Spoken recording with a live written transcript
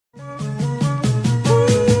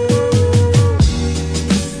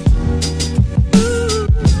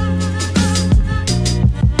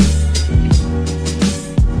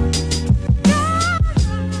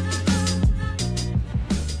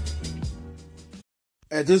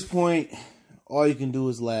At this point, all you can do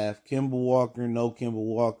is laugh. Kemba Walker, no Kemba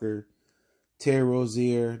Walker, Terry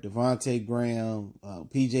Rozier, Devontae Graham,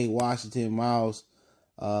 P.J. Washington, Miles,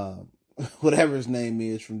 whatever his name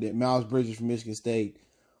is, Miles Bridges from Michigan State.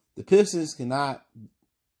 The Pistons cannot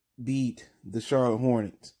beat the Charlotte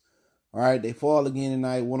Hornets. All right, they fall again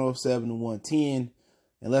tonight, 107-110.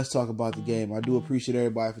 And let's talk about the game. I do appreciate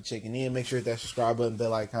everybody for checking in. Make sure to hit that subscribe button,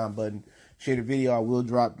 bell icon button. Share the video. I will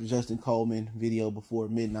drop the Justin Coleman video before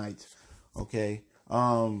midnight. Okay.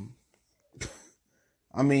 I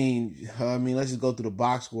mean, let's just go through the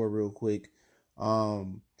box score real quick.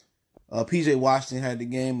 PJ Washington had the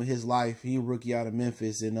game of his life. He a rookie out of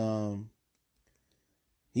Memphis, and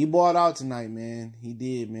he balled out tonight, man. He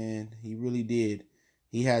did, man. He really did.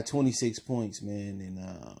 He had 26 points, man, and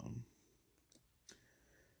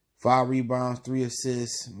 5 rebounds, 3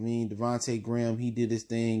 assists. I mean, Devontae Graham, he did his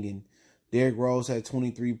thing, and Derrick Rose had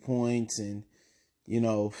 23 points, and, you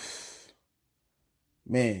know,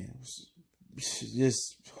 man,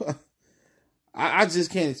 just, I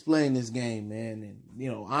just can't explain this game, man. And, you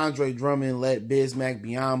know, Andre Drummond let Bismack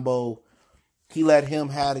Biyombo, he let him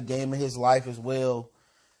have the game of his life as well.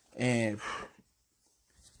 And,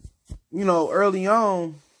 you know, early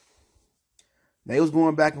on, they was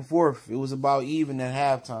going back and forth. It was about even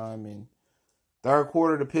at halftime. And third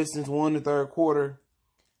quarter, the Pistons won the third quarter.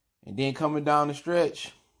 And then coming down the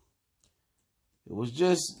stretch, it was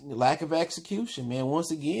just lack of execution, man.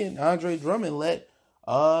 Once again, Andre Drummond let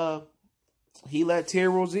Terry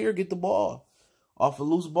Rozier get the ball off a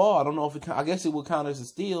loose ball. I don't know if I guess it would count as a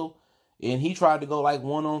steal. And he tried to go like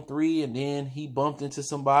 1-on-3, and then he bumped into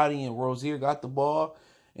somebody, and Rozier got the ball.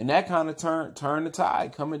 And that kind of turned the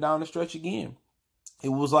tide coming down the stretch again. It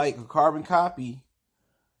was like a carbon copy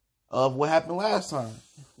of what happened last time.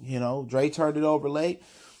 You know, Dre turned it over late.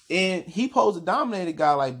 And he posed to dominate a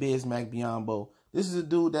guy like Bismack Biyombo. This is a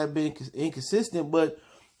dude that been inconsistent, but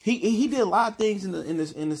he did a lot of things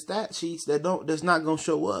in the stat sheets that's not gonna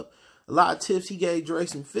show up. A lot of tips he gave Dre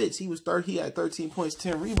some fits. He had 13 points,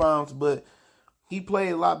 10 rebounds, but he played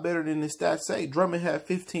a lot better than his stats say. Drummond had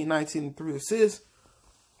 15, 19, and 3 assists.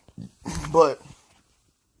 But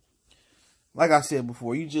like I said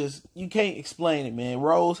before, you can't explain it, man.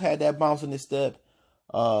 Rose had that bounce in his step.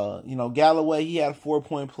 You know, Galloway, he had a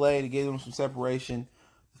 4-point play to give him some separation.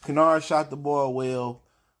 Kennard shot the ball well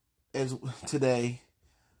as today.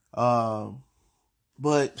 But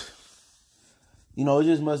you know, it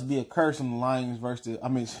just must be a curse on the Lions versus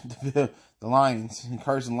the Lions. And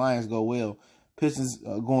curse and Lions go well. Pistons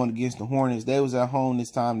going against the Hornets. They was at home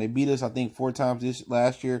this time. They beat us, I think, 4 times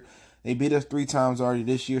last year. They beat us 3 times already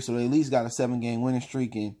this year, so they at least got a 7-game winning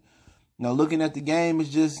streak. And you know, looking at the game, it's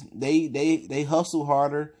just they hustle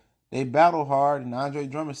harder, they battle hard, and Andre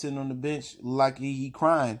Drummond sitting on the bench like he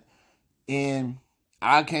crying. And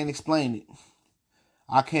I can't explain it.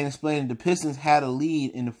 I can't explain it. The Pistons had a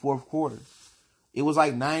lead in the fourth quarter. It was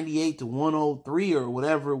like 98-103 or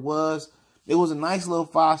whatever it was. It was a nice little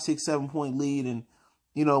 5, 6, 7-point lead. And,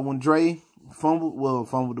 you know, when Dre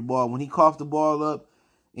fumbled the ball, when he coughed the ball up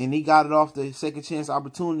and he got it off the second chance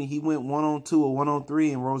opportunity, he went 1-on-2 or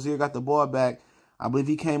 1-on-3 and Rozier got the ball back. I believe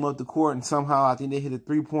he came up the court and somehow I think they hit a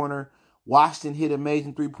 3-pointer. Washington hit an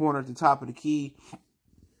amazing 3-pointer at the top of the key.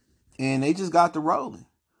 And they just got the rolling.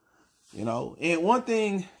 You know, and one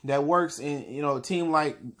thing that works in, you know, a team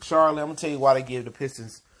like Charlotte, I'm going to tell you why they give the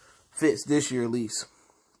Pistons fits this year at least.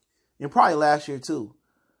 And probably last year too.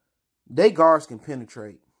 They guards can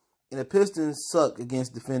penetrate. And the Pistons suck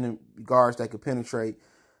against defending guards that can penetrate.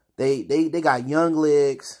 They got young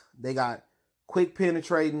legs. They got quick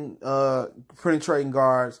penetrating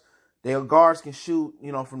guards. Their guards can shoot,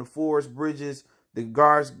 you know, from the fours, Bridges. The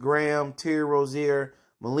guards, Graham, Terry Rozier,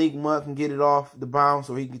 Malik Monk can get it off the bounce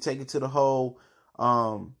or he can take it to the hole.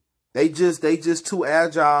 They just too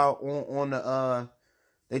agile on the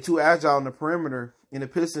perimeter, and the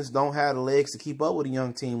Pistons don't have the legs to keep up with a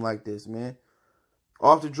young team like this, man.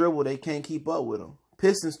 Off the dribble, they can't keep up with them.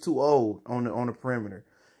 Pistons too old on the perimeter.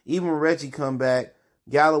 Even when Reggie come back,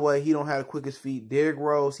 Galloway, he don't have the quickest feet. Derrick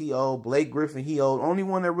Rose, he old. Blake Griffin, he old. Only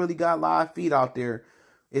one that really got live feet out there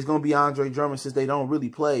is going to be Andre Drummond since they don't really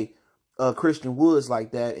play Christian Woods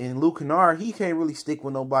like that. And Luke Kennard, he can't really stick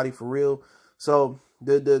with nobody for real. So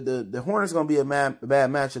the Hornets going to be a bad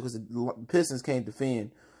matchup because the Pistons can't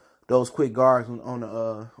defend those quick guards on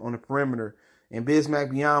the perimeter. And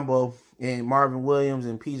Bismack Biyombo and Marvin Williams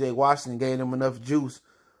and P.J. Washington gave them enough juice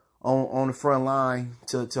on the front line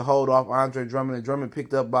to hold off Andre Drummond. And Drummond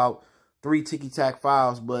picked up about 3 ticky-tack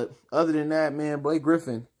fouls. But other than that, man, Blake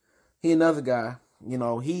Griffin, he another guy. You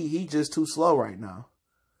know, he just too slow right now.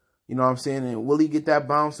 You know what I'm saying? And will he get that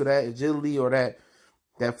bounce or that agility or that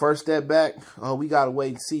that first step back, we gotta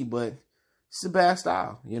wait and see. But it's a bad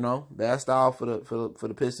style, bad style for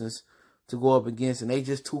the Pistons to go up against, and they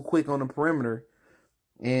just too quick on the perimeter.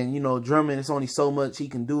 And Drummond, it's only so much he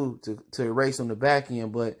can do to erase on the back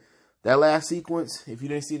end. But that last sequence, if you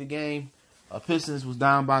didn't see the game, Pistons was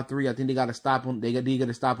down by 3. I think they got to stop on. They got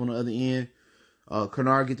to stop on the other end.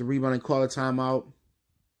 Kennard get the rebound and call a timeout.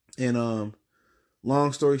 And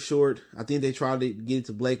long story short, I think they tried to get it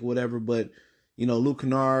to Blake or whatever, but Luke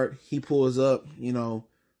Kennard, he pulls up,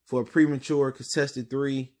 for a premature contested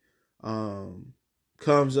 3,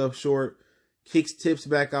 comes up short, tips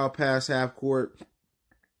back out past half court.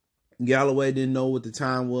 Galloway didn't know what the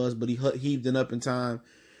time was, but he heaved it up in time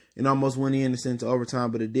and almost went in into overtime,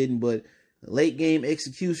 but it didn't. But late game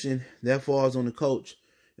execution, that falls on the coach.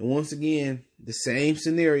 And once again, the same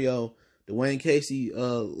scenario, the Wayne Casey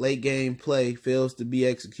late game play fails to be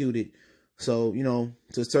executed. So,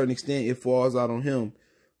 to a certain extent, it falls out on him.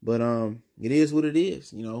 But it is what it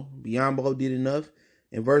is. Biyombo did enough.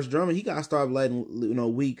 And versus Drummond, he got to start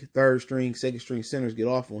letting, weak third string, second string centers get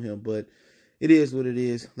off on him. But it is what it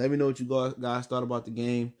is. Let me know what you guys thought about the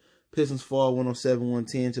game. Pistons fall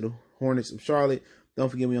 107-110 to the Hornets of Charlotte. Don't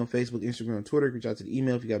forget me on Facebook, Instagram, and Twitter. Reach out to the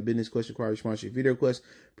email if you got business, question, inquiry, sponsorship, video requests.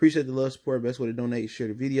 Appreciate the love, support. Best way to donate is share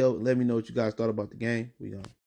the video. And let me know what you guys thought about the game. We gone.